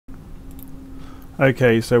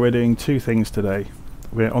Okay, so we're doing two things today.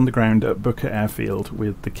 We're on the ground at Booker Airfield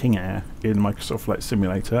with the King Air in Microsoft Flight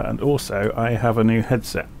Simulator, and also I have a new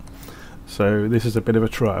headset. So this is a bit of a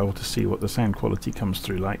trial to see what the sound quality comes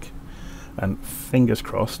through like. And fingers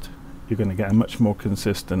crossed, you're going to get a much more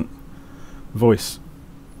consistent voice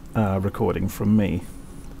recording from me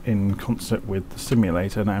in concert with the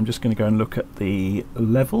simulator. Now I'm just going to go and look at the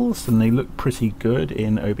levels, and they look pretty good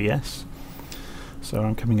in OBS. So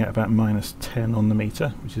I'm coming at about -10 on the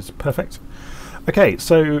meter, which is perfect. Okay,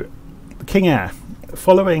 so the King Air,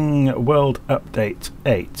 following World Update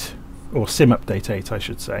 8, or Sim Update 8 I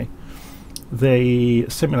should say, the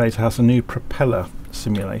simulator has a new propeller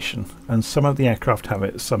simulation, and some of the aircraft have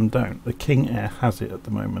it, some don't. The King Air has it at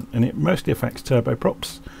the moment, and it mostly affects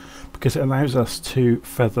turboprops because it allows us to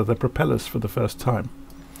feather the propellers for the first time.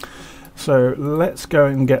 So let's go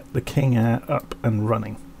and get the King Air up and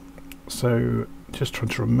running. So just trying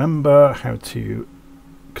to remember how to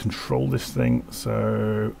control this thing.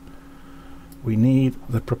 So we need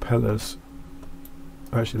the propellers.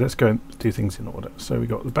 Actually, let's go and do things in order. So we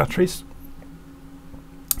got the batteries.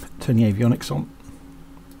 Turn the avionics on.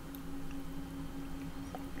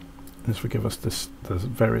 This will give us the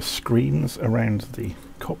various screens around the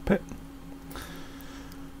cockpit.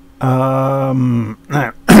 Now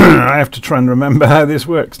I have to try and remember how this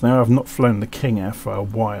works now. I've not flown the King Air for a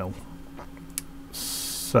while.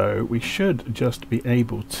 So we should just be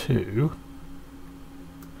able to,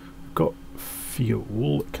 got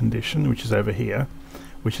fuel condition, which is over here,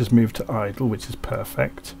 which has moved to idle, which is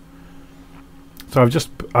perfect. So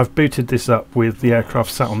I've booted this up with the aircraft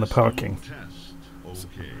sat on the parking.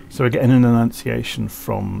 So we're getting an annunciation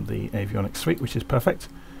from the avionics suite, which is perfect.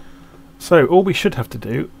 So all we should have to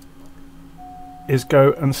do is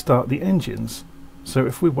go and start the engines. So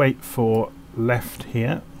if we wait for left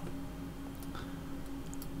here,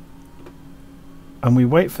 and we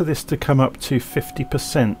wait for this to come up to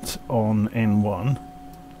 50% on N1.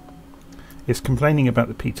 It's complaining about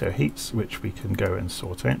the pitot heats, which we can go and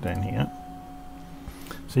sort out down here.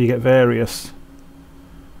 So you get various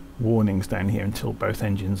warnings down here until both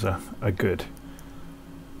engines are good.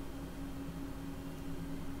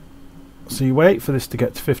 So you wait for this to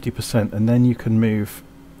get to 50%, and then you can move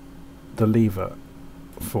the lever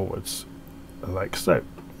forwards like so.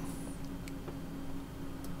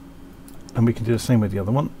 And we can do the same with the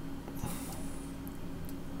other one.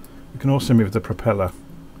 We can also move the propeller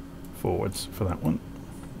forwards for that one.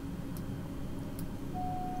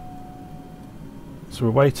 So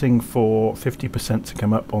we're waiting for 50% to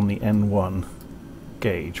come up on the N1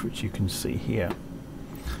 gauge, which you can see here.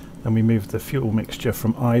 Then we move the fuel mixture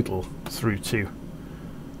from idle through to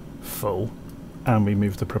full, and we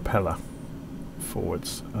move the propeller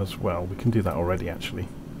forwards as well. We can do that already actually.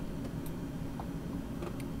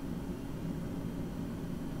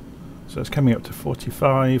 So it's coming up to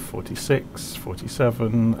 45, 46,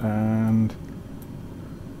 47, and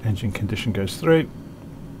engine condition goes through.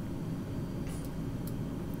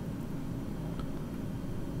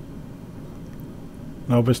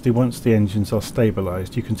 And obviously once the engines are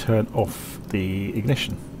stabilised, you can turn off the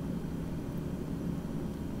ignition.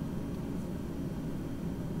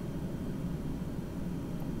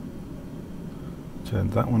 Turn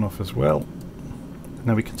that one off as well.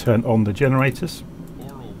 Now we can turn on the generators.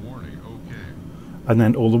 And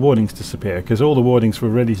then all the warnings disappear, because all the warnings we're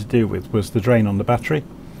ready to do with was the drain on the battery.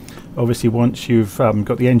 Obviously once you've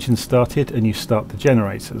got the engine started and you start the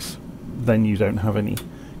generators, then you don't have any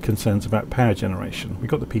concerns about power generation. We've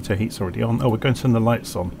got the pitot heats already on. Oh, we're going to turn the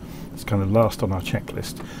lights on. It's kind of last on our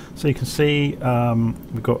checklist. So you can see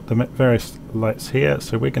we've got the various lights here,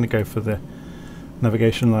 so we're going to go for the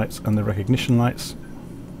navigation lights and the recognition lights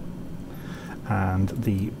and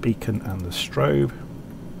the beacon and the strobe.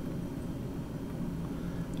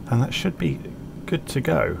 And that should be good to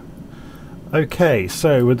go. Okay,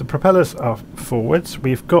 so with the propellers are forwards,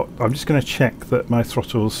 we've got, I'm just going to check that my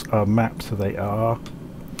throttles are mapped, so they are.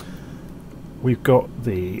 We've got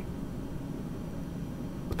the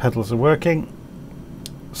pedals are working.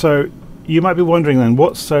 So you might be wondering then,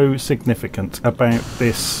 what's so significant about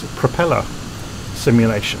this propeller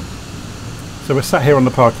simulation? So we're sat here on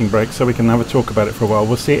the parking brake, so we can have a talk about it for a while.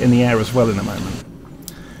 We'll see it in the air as well in a moment.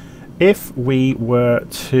 If we were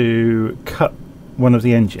to cut one of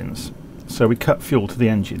the engines, so we cut fuel to the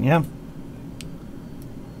engine, yeah?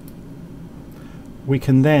 We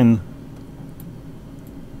can then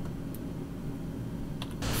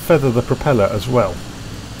feather the propeller as well.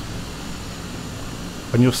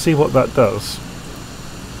 And you'll see what that does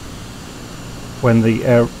when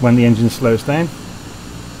the engine slows down.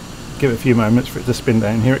 Give it a few moments for it to spin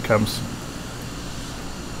down. Here it comes.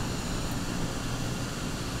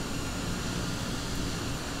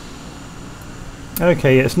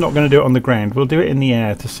 Okay, it's not going to do it on the ground. We'll do it in the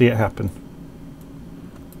air to see it happen.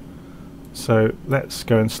 So let's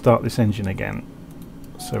go and start this engine again.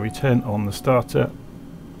 So we turn on the starter,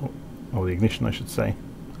 or the ignition I should say,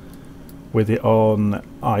 with it on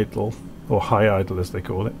idle, or high idle as they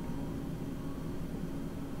call it.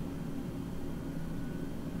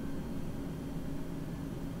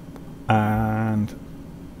 And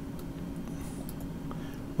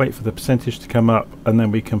wait for the percentage to come up, and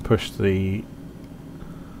then we can push the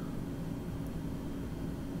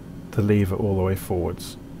lever all the way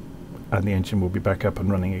forwards, and the engine will be back up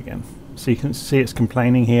and running again. So you can see it's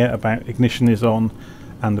complaining here about ignition is on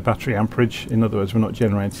and the battery amperage. In other words, we're not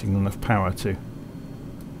generating enough power to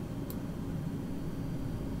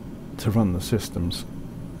run the systems.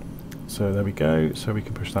 So there we go, so we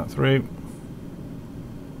can push that through.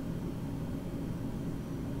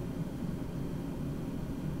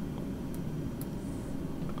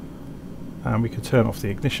 And we can turn off the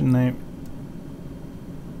ignition now,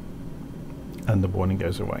 and the warning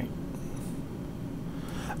goes away.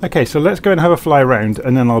 Okay, so let's go and have a fly around,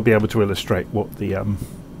 and then I'll be able to illustrate what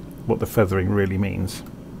the feathering really means.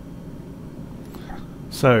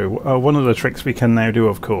 So one of the tricks we can now do,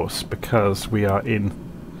 of course, because we are in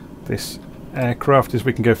this aircraft, is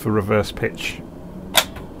we can go for reverse pitch.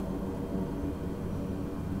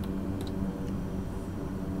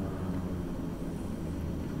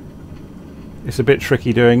 It's a bit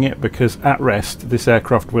tricky doing it because at rest this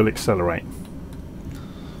aircraft will accelerate.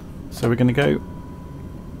 So we're going to go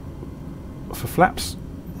for flaps.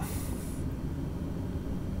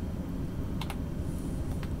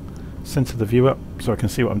 Center the view up so I can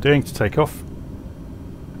see what I'm doing to take off.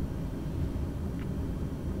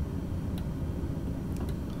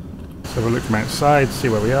 So we'll look from outside, see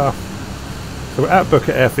where we are. So we're at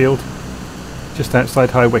Bucket Airfield, just outside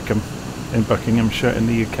High Wycombe in Buckinghamshire in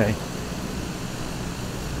the UK.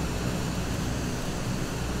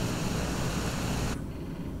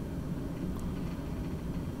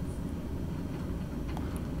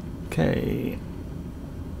 Okay.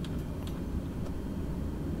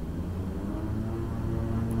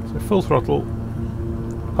 So full throttle,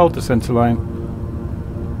 hold the centre line.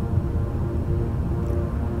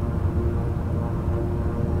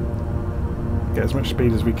 Get as much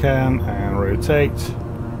speed as we can and rotate.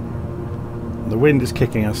 The wind is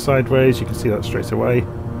kicking us sideways, you can see that straight away.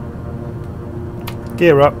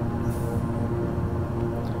 Gear up.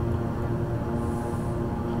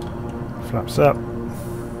 Flaps up.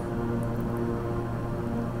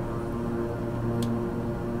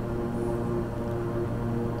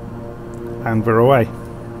 And we're away.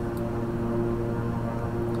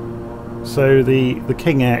 So the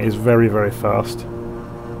King Air is very, very fast.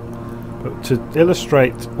 But to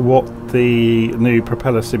illustrate what the new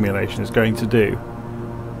propeller simulation is going to do,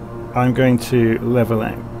 I'm going to level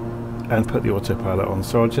out and put the autopilot on.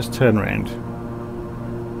 So I'll just turn around.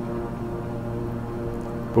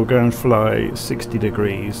 We'll go and fly 60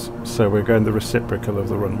 degrees, so we're going the reciprocal of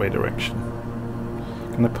the runway direction.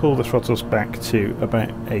 I'm going to pull the throttles back to about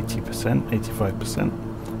 80%,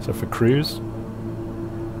 85%, so for cruise.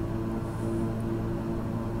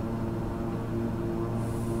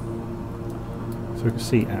 So we can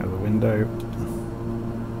see out of the window.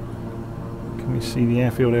 Can we see the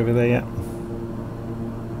airfield over there yet?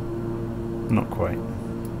 Not quite.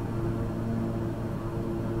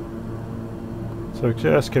 So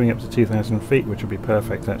just coming up to 2,000 feet, which would be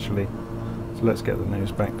perfect actually. So let's get the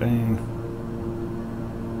nose back down.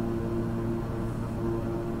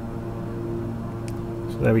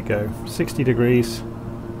 There we go, 60 degrees.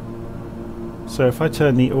 So if I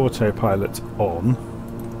turn the autopilot on,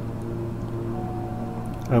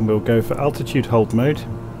 and we'll go for altitude hold mode,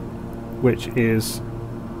 which is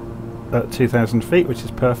at 2,000 feet, which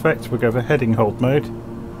is perfect. We'll go for heading hold mode,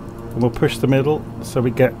 and we'll push the middle so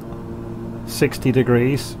we get 60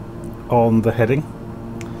 degrees on the heading.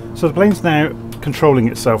 So the plane's now controlling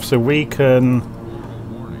itself, so we can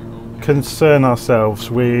concern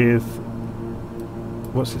ourselves with,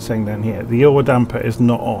 what's it saying down here? The yaw damper is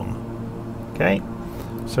not on. Okay,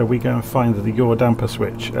 so we go and find the yaw damper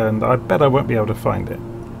switch, and I bet I won't be able to find it.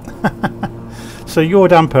 So yaw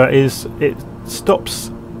damper is, it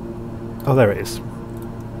stops, oh there it is.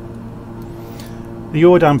 The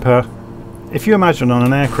yaw damper, if you imagine on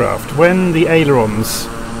an aircraft, when the ailerons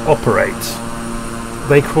operate,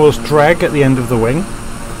 they cause drag at the end of the wing,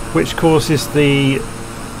 which causes the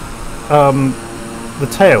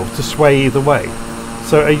tail to sway either way.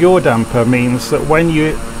 So a yaw damper means that when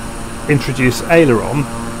you introduce aileron,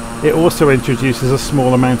 it also introduces a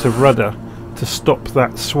small amount of rudder to stop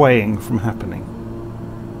that swaying from happening.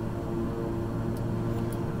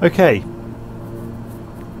 Okay,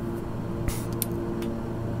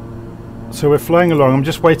 So we're flying along. I'm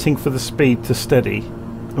just waiting for the speed to steady.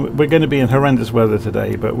 We're going to be in horrendous weather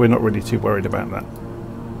today, but we're not really too worried about that.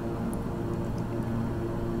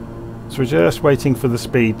 So we're just waiting for the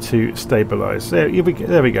speed to stabilise.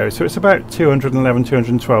 There we go. So it's about 211,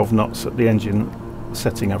 212 knots at the engine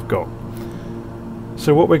setting I've got.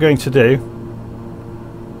 So what we're going to do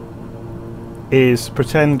is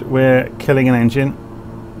pretend we're killing an engine.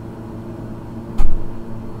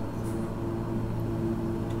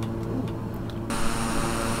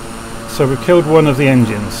 So we've killed one of the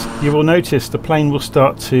engines. You will notice the plane will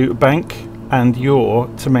start to bank and yaw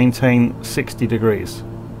to maintain 60 degrees.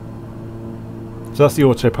 So that's the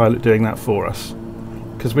autopilot doing that for us,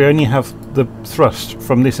 because we only have the thrust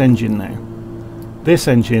from this engine now. This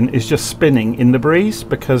engine is just spinning in the breeze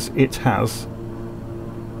because it has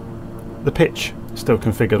the pitch still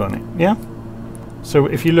configured on it. Yeah. So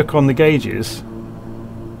if you look on the gauges,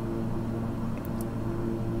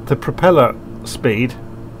 the propeller speed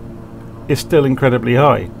is still incredibly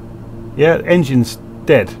high. Yeah, engine's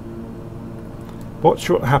dead. Watch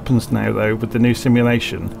what happens now though with the new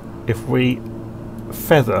simulation if we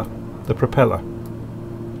feather the propeller.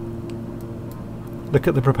 Look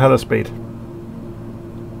at the propeller speed.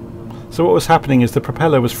 So what was happening is the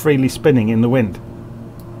propeller was freely spinning in the wind.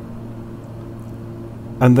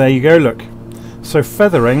 And there you go, look. So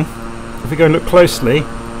feathering, if we go and look closely,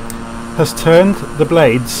 has turned the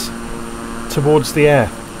blades towards the air.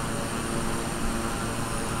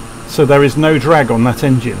 So there is no drag on that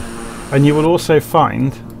engine. And you will also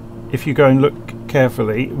find, if you go and look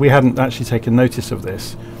carefully, we hadn't actually taken notice of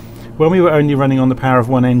this. When we were only running on the power of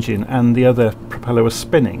one engine and the other propeller was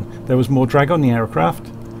spinning, there was more drag on the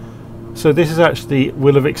aircraft. So this is actually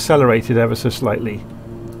will have accelerated ever so slightly.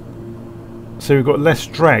 So we've got less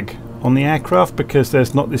drag on the aircraft because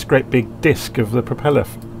there's not this great big disc of the propeller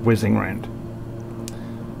whizzing round.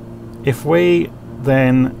 If we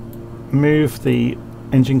then move the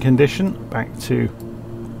engine condition back to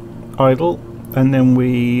idle, and then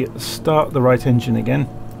we start the right engine again,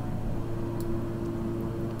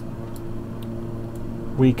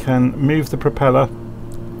 we can move the propeller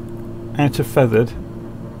out of feathered you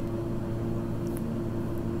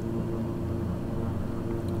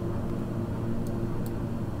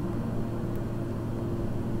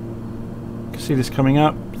can see this coming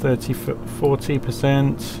up 30,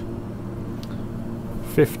 40%,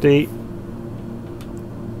 50,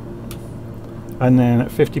 and then at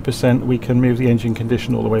 50% we can move the engine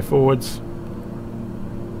condition all the way forwards,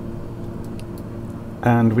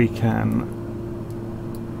 and we can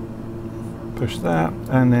push that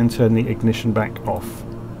and then turn the ignition back off.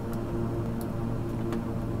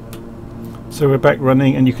 So we're back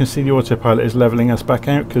running, and you can see the autopilot is leveling us back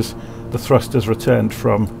out because the thrust has returned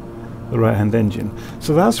from the right hand engine.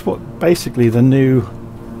 So that's what basically the new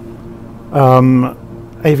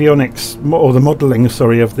avionics, or the modelling,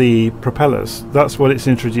 sorry, of the propellers, that's what it's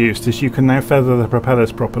introduced, is you can now feather the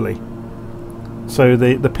propellers properly. So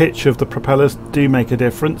the pitch of the propellers do make a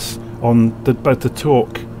difference on both the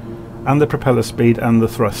torque and the propeller speed and the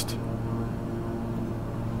thrust.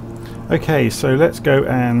 Okay, so let's go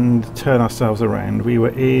and turn ourselves around. We were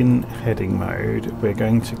in heading mode. We're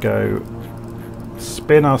going to go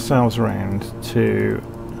spin ourselves around to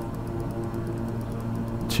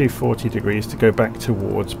 240 degrees to go back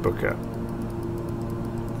towards Booker.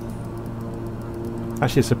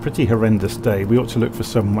 Actually, it's a pretty horrendous day. We ought to look for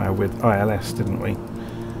somewhere with ILS, didn't we?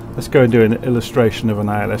 Let's go and do an illustration of an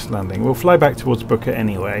ILS landing. We'll fly back towards Booker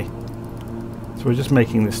anyway. So we're just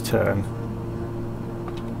making this turn.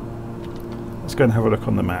 Let's go and have a look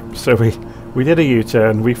on the map. So we did a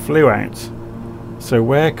U-turn, we flew out. So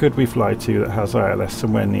where could we fly to that has ILS?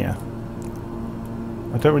 Somewhere near.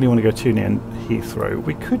 I don't really want to go too near Heathrow.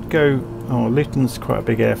 We could go... oh, Luton's quite a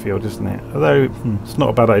big airfield, isn't it? Although, it's not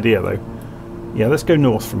a bad idea though. Yeah, let's go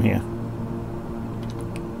north from here.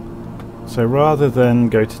 So rather than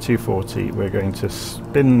go to 240, we're going to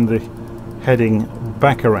spin the heading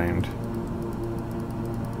back around.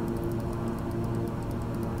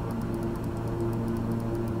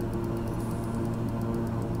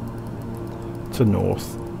 To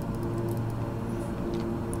north.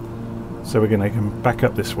 So we're going to come back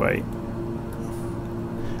up this way,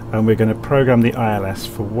 and we're going to program the ILS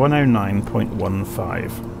for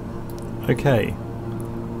 109.15. Okay,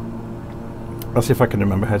 I'll see if I can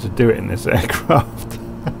remember how to do it in this aircraft.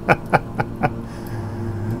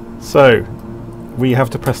 So we have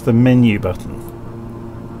to press the menu button,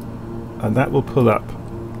 and that will pull up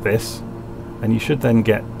this, and you should then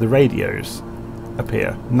get the radios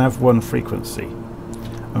appear, nav1 frequency,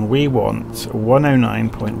 and we want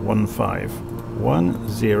 109.15,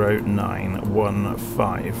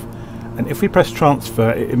 109.15, and if we press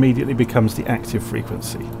transfer it immediately becomes the active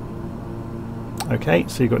frequency. Okay,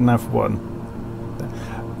 so you've got nav1.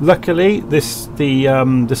 Luckily the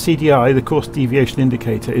CDI, the course deviation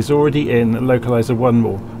indicator, is already in localizer 1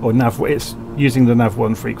 or nav. It's using the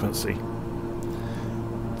nav1 frequency.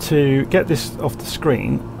 To get this off the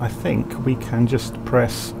screen, I think we can just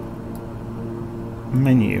press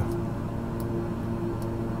menu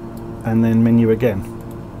and then menu again,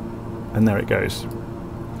 and there it goes.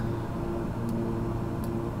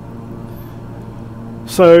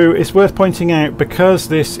 So it's worth pointing out, because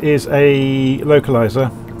this is a localizer,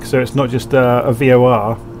 so it's not just a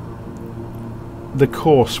VOR, the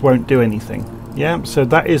course won't do anything. Yeah, so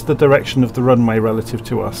that is the direction of the runway relative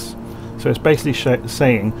to us. So it's basically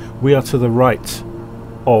saying we are to the right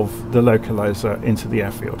of the localizer into the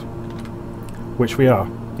airfield, which we are.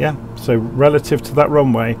 Yeah, so relative to that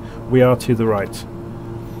runway we are to the right.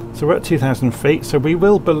 So we're at 2,000 feet, so we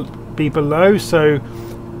will be below. So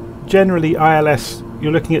generally ILS,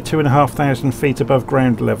 you're looking at 2,500 feet above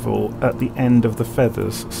ground level at the end of the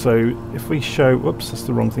feathers. So if we show, whoops, that's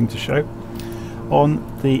the wrong thing to show,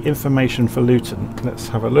 on the information for Luton, let's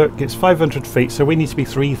have a look. It's 500 feet, so we need to be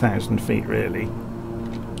 3,000 feet really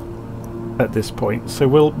at this point. So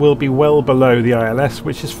we'll be well below the ILS,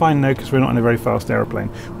 which is fine now because we're not in a very fast aeroplane.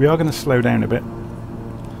 We are going to slow down a bit,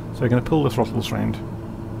 so we're going to pull the throttles round.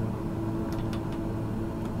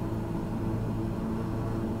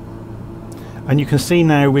 And you can see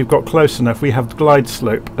now we've got close enough. We have glide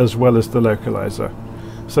slope as well as the localizer.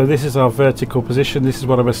 So this is our vertical position. This is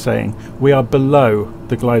what I was saying. We are below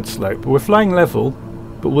the glide slope. We're flying level,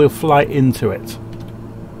 but we'll fly into it.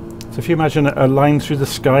 So if you imagine a line through the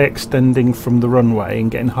sky extending from the runway and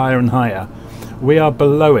getting higher and higher, we are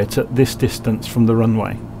below it at this distance from the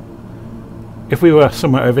runway. If we were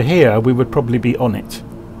somewhere over here, we would probably be on it.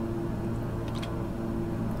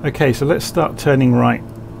 Okay, so let's start turning right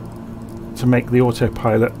to make the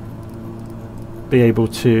autopilot be able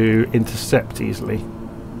to intercept easily.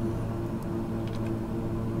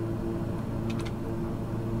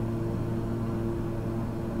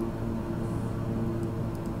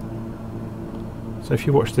 So if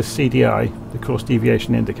you watch this CDI, the course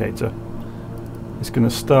deviation indicator, it's going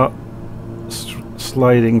to start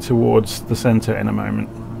sliding towards the centre in a moment.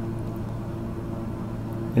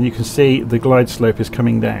 And you can see the glide slope is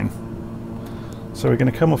coming down. So we're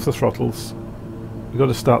going to come off the throttles. We've got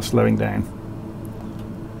to start slowing down.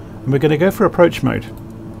 And we're going to go for approach mode.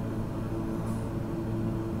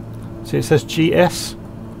 See, it says GS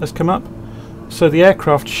has come up. So the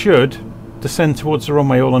aircraft should descend towards the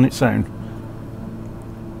runway all on its own.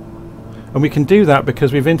 And we can do that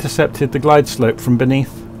because we've intercepted the glide slope from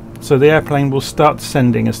beneath. So the airplane will start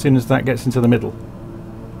descending as soon as that gets into the middle.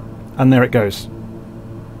 And there it goes.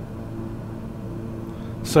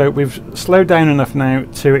 So we've slowed down enough now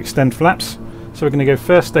to extend flaps. So we're going to go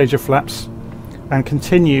first stage of flaps and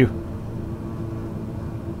continue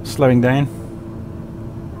slowing down.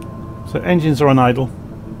 So engines are on idle.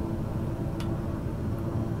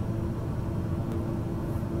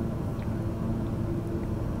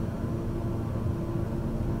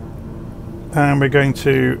 And we're going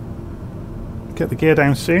to get the gear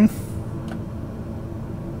down soon.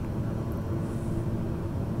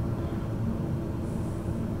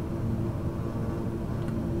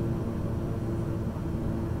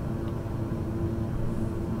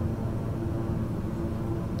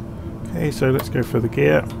 Okay, so let's go for the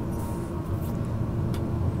gear.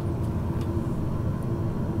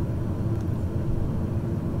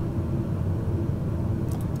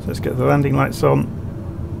 So let's get the landing lights on.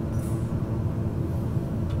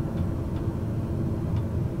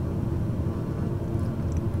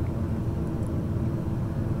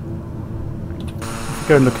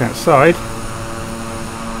 Go and look outside.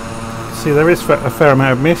 See, there is a fair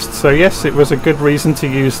amount of mist, so yes, it was a good reason to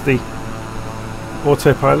use the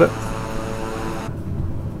autopilot.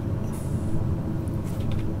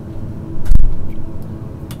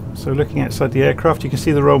 So looking outside the aircraft, you can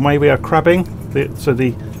see the runway. We are crabbing, so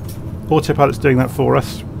the autopilot's doing that for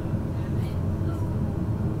us.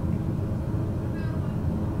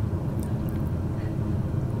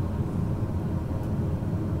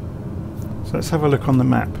 So let's have a look on the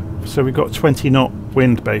map. So we've got 20 knot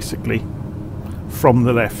wind basically from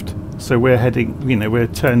the left. So we're heading, we're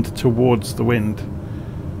turned towards the wind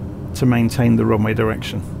to maintain the runway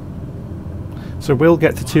direction. So we'll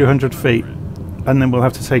get to 200 feet and then we'll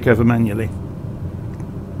have to take over manually.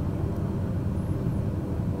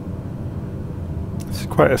 It's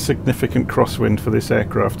quite a significant crosswind for this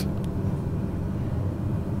aircraft. So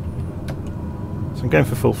I'm going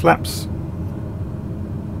for full flaps.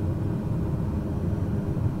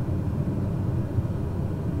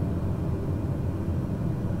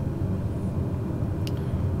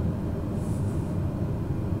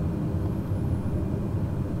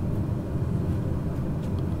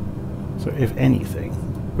 So if anything,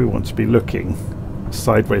 we want to be looking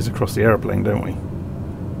sideways across the aeroplane, don't we?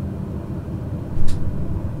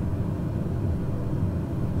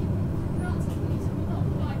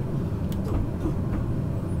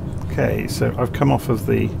 Okay, so I've come off of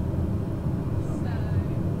the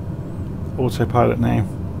autopilot now,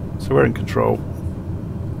 so we're in control.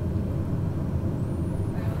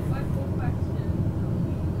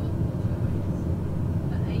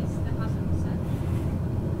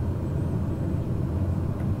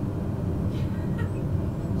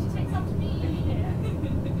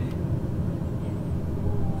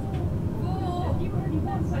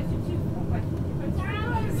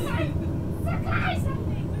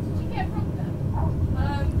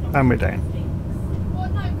 And we're down.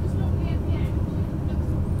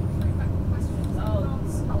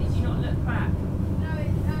 Did you not look back? No, it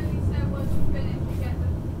only said once you finish, you get the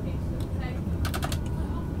piece of paper.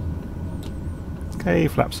 Okay,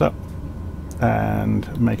 flaps up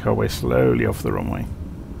and make our way slowly off the runway.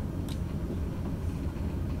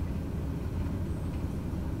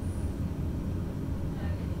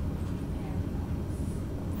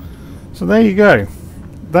 So there you go.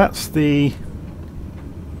 That's the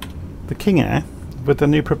King Air with the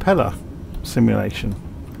new propeller simulation.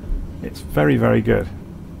 It's very, very good.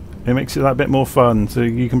 It makes it that bit more fun, so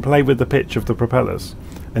you can play with the pitch of the propellers,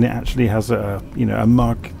 and it actually has a a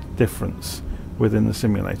marked difference within the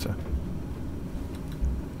simulator.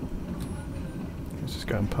 Let's just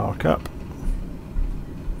go and park up.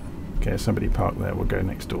 Okay, somebody parked there. We'll go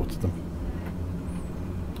next door to them.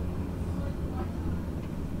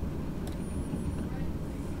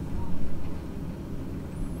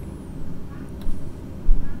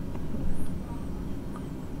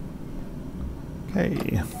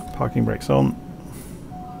 Okay, parking brakes on.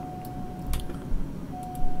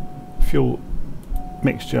 Fuel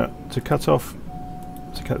mixture to cut off,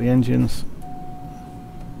 to cut the engines.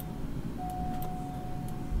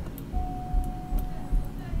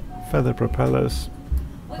 Feather propellers.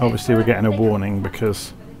 Obviously we're getting a warning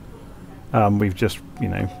because we've just,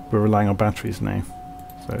 we're relying on batteries now.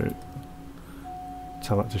 So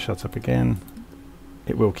tell that to shut up again.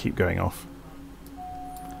 It will keep going off.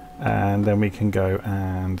 And then we can go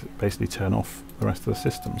and basically turn off the rest of the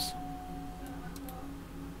systems.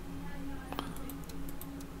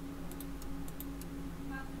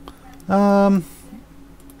 But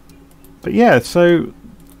yeah, so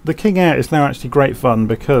the King Air is now actually great fun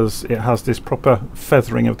because it has this proper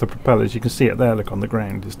feathering of the propellers. You can see it there, look on the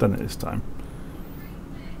ground, it's done it this time.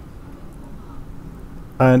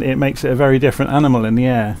 And it makes it a very different animal in the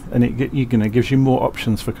air, and it gives you more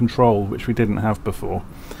options for control, which we didn't have before.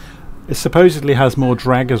 It supposedly has more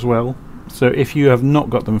drag as well, so if you have not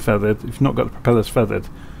got them feathered, if you've not got the propellers feathered,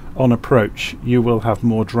 on approach you will have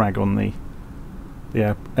more drag on the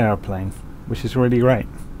airplane, which is really great.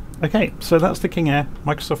 Okay, so that's the King Air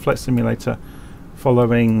Microsoft Flight Simulator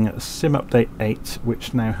following Sim Update 8,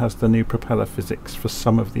 which now has the new propeller physics for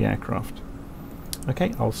some of the aircraft.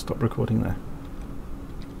 Okay, I'll stop recording there.